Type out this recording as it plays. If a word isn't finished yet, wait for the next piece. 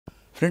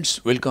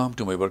Friends, welcome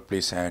to my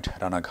workplace at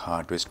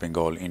Ranaghat, West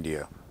Bengal,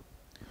 India.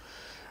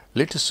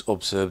 Let us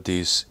observe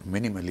this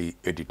minimally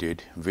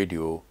edited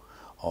video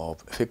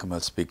of Phaco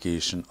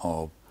multiplication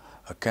of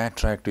a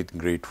cataract with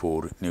grade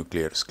 4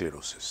 nuclear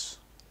sclerosis.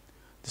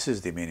 This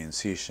is the main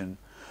incision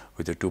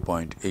with a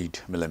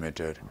 2.8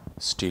 mm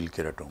steel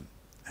keratome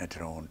at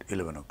around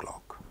 11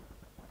 o'clock.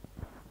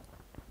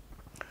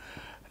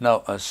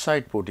 Now a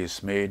side port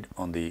is made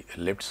on the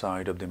left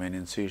side of the main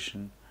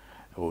incision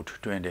about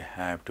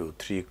 2.5 to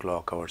 3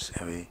 clock hours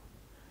away.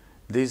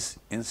 These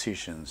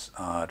incisions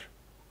are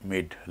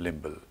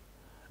mid-limbal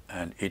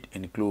and it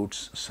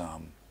includes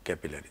some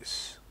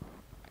capillaries.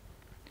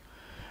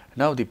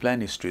 Now the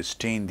plan is to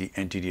stain the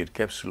anterior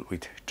capsule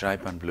with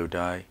trypan blue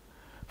dye.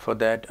 For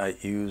that I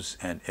use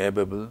an air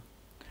bubble.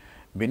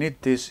 Beneath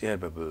this air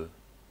bubble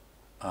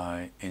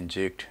I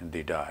inject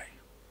the dye.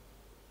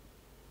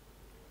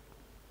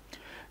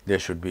 There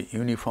should be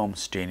uniform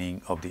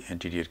staining of the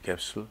anterior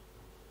capsule.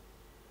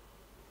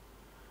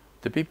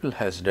 The pupil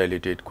has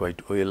dilated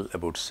quite well,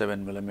 about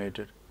 7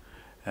 mm,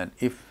 and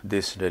if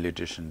this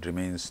dilatation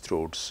remains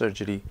throughout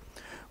surgery,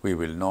 we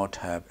will not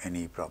have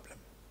any problem.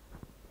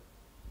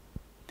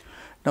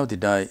 Now the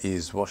dye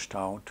is washed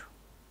out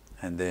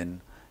and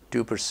then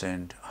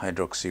 2%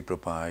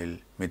 hydroxypropyl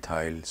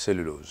methyl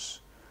cellulose,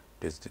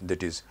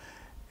 that is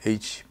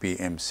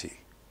HPMC,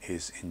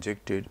 is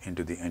injected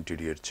into the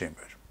anterior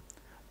chamber.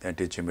 The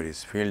anterior chamber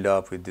is filled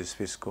up with this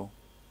Phaco.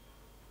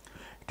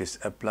 It is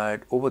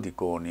applied over the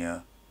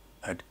cornea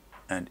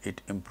and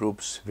it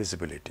improves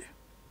visibility.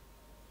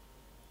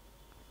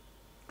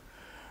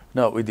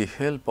 Now with the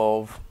help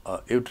of a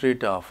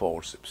utrata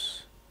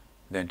forceps,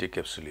 the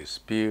anticapsule is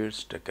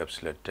pierced, a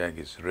capsular tag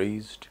is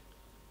raised.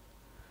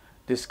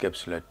 This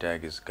capsular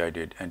tag is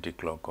guided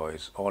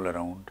anticlockwise all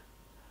around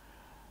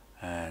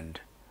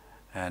and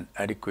an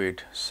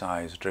adequate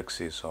sized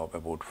rhexis of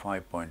about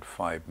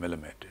 5.5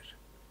 mm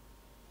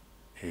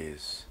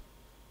is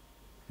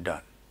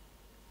done.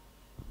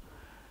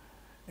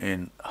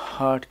 In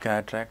hard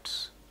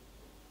cataracts,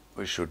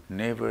 we should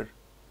never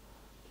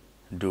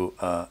do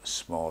a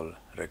small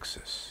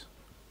rhexis.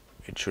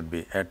 It should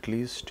be at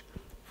least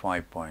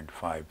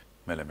 5.5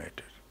 mm.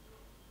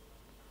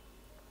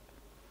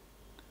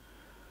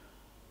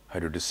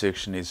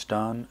 Hydrodissection is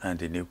done and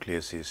the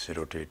nucleus is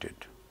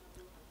rotated.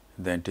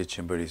 The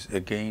antechamber is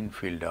again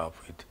filled up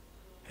with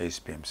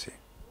HPMC.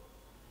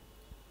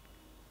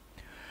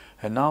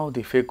 And now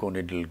the Phaco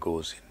needle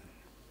goes in.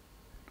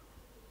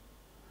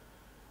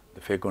 The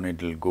Phaco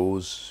needle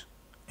goes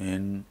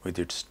in with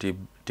its tip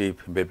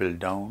bevel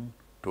down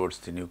towards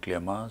the nuclear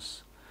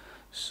mass.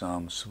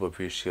 Some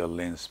superficial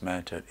lens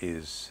matter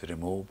is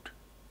removed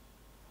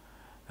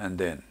and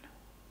then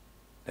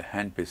the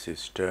handpiece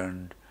is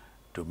turned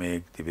to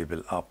make the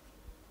bevel up.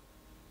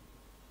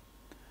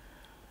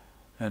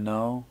 And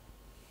now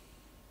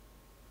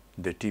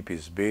the tip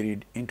is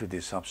buried into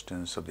the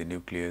substance of the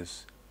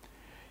nucleus.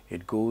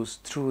 It goes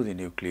through the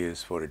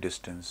nucleus for a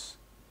distance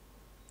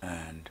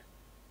and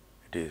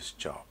it is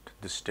chopped.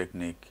 This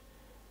technique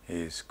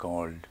is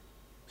called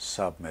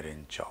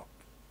submarine chop.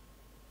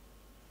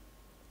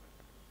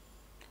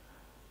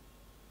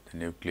 The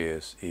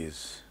nucleus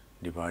is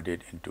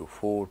divided into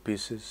 4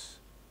 pieces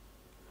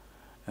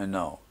and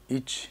now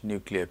each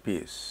nuclear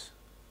piece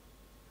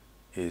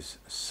is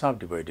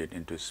subdivided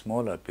into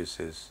smaller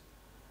pieces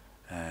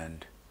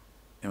and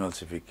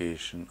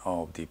emulsification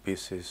of the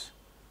pieces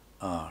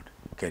are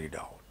carried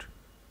out.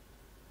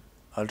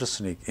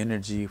 Ultrasonic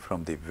energy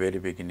from the very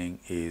beginning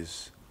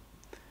is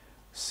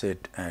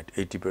set at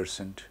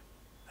 80%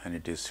 and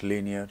it is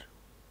linear.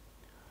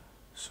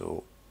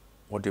 So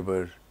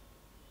whatever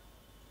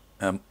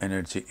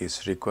energy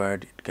is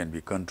required, it can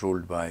be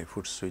controlled by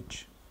foot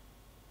switch.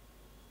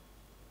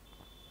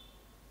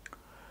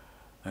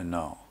 And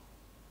now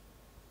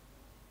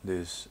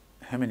this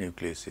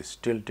heminucleus is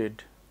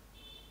tilted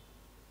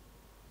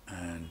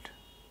and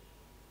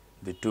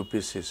the 2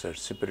 pieces are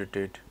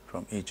separated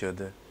from each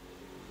other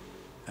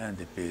and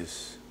the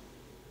piece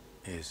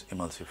is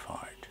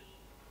emulsified.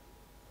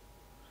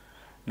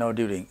 Now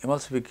during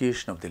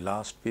emulsification of the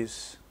last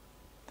piece,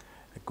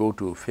 I go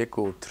to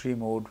Phaco 3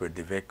 mode where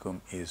the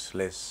vacuum is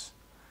less,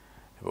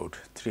 about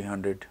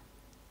 300,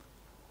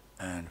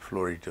 and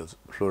flow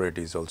rate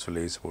is also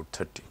less, about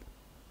 30.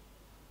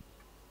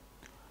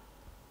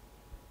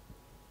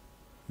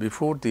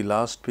 Before the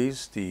last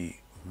piece, the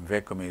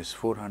vacuum is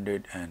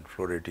 400 and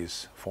flow rate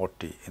is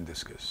 40 in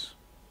this case.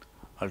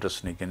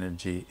 Ultrasonic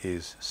energy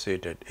is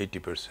set at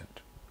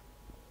 80%.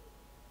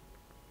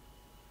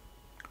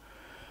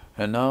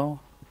 And now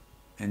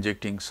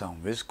injecting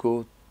some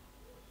visco,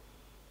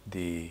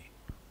 the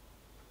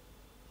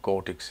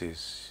cortex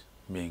is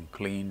being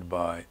cleaned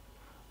by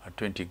a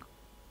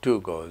 23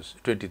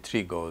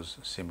 gauge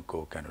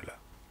Simcoe cannula.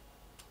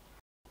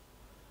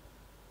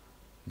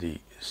 The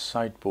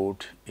side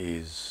port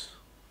is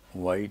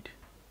wide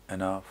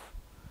enough,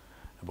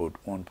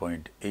 about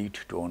 1.8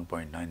 to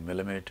 1.9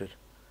 mm,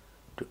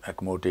 to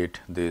accommodate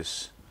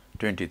this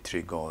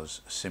 23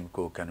 gauge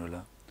Simcoe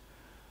cannula.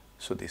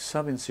 So the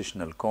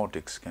subincisional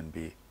cortex can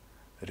be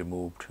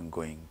removed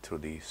going through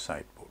the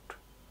side port.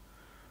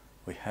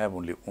 We have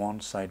only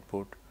one side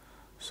port,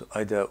 so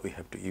either we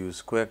have to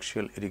use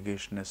coaxial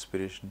irrigation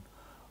aspiration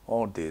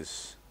or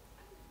this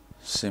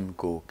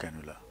Simcoe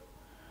cannula.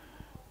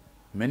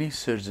 Many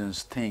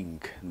surgeons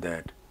think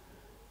that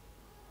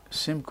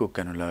Simcoe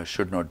cannula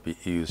should not be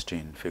used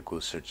in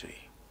Phaco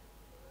surgery,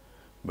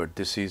 but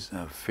this is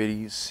a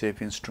very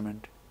safe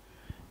instrument.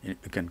 You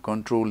can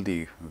control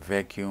the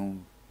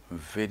vacuum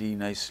very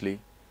nicely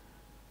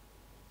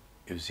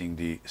using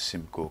the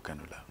Simcoe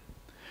cannula.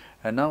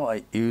 And now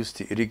I use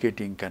the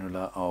irrigating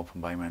cannula of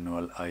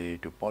bimanual IA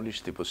to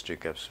polish the posterior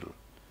capsule.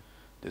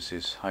 This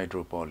is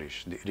hydro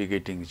polish. The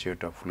irrigating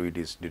jet of fluid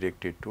is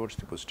directed towards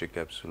the posterior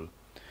capsule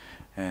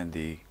and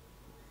the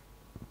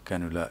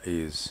cannula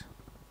is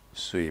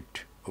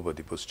swept over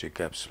the posterior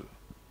capsule.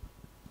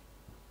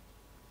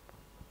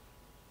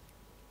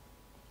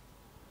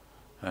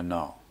 And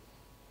now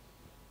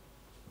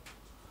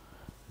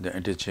the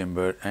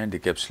antechamber and the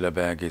capsular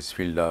bag is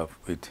filled up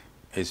with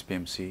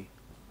SPMC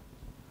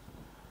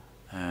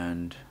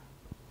and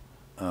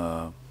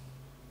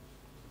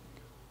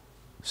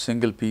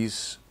single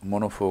piece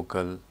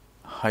monofocal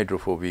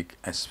hydrophobic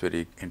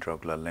aspheric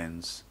intraocular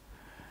lens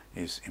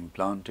is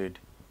implanted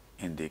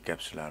in the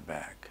capsular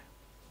bag.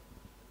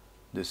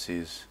 This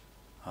is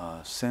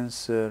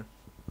Sensor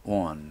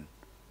 1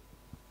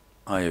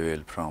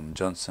 IOL from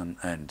Johnson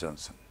 &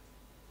 Johnson.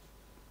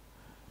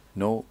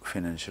 No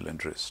financial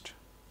interest.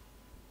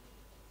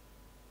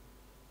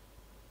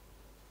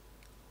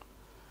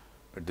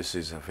 But this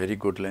is a very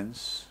good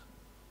lens,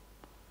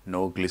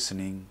 no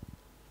glistening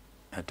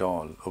at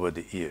all over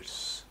the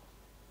ears.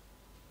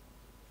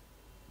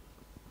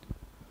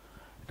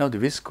 Now the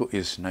visco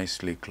is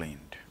nicely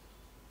cleaned.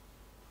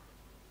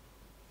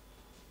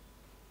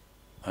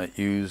 I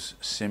use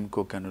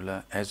Simcoe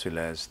cannula as well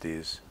as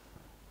this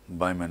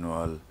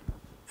bimanual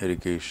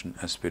irrigation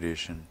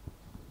aspiration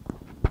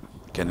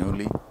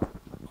cannuli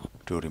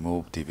to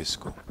remove the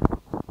visco.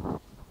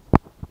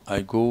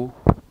 I go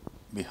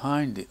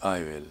behind the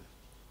IOL,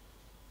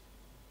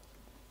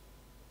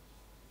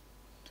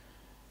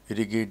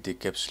 irrigate the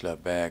capsular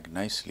bag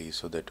nicely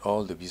so that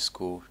all the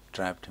visco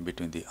trapped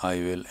between the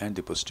IOL and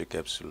the posterior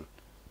capsule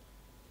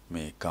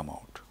may come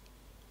out.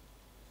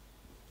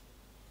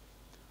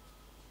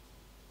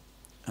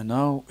 And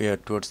now we are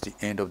towards the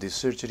end of the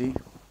surgery.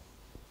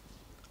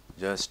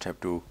 Just have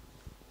to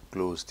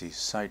close the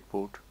side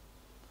port.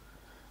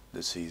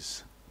 This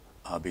is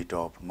a bit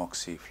of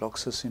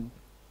moxifloxacin.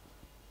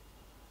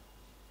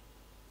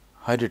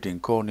 Hydrating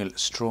corneal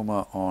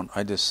stroma on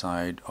either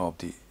side of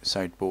the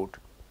side port.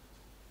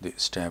 The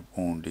stab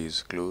wound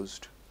is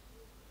closed.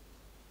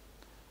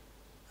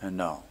 And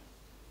now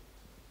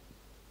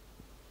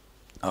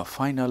a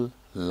final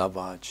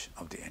lavage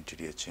of the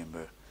anterior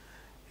chamber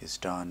is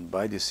done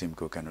by the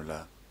Simcoe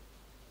cannula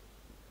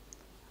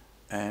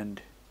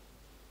and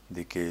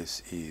the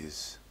case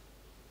is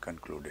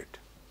concluded.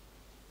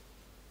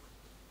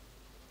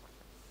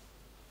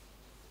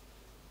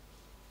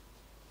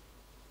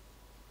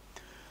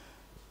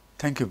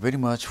 Thank you very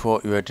much for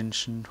your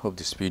attention. Hope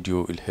this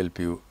video will help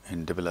you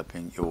in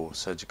developing your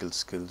surgical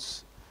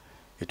skills.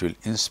 It will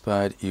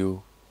inspire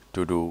you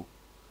to do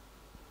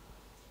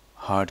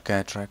hard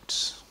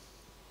cataracts.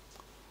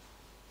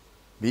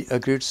 Be a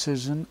great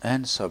surgeon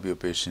and serve your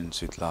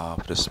patients with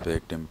love,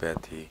 respect,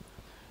 empathy,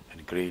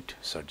 and great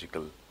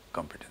surgical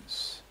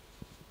competence.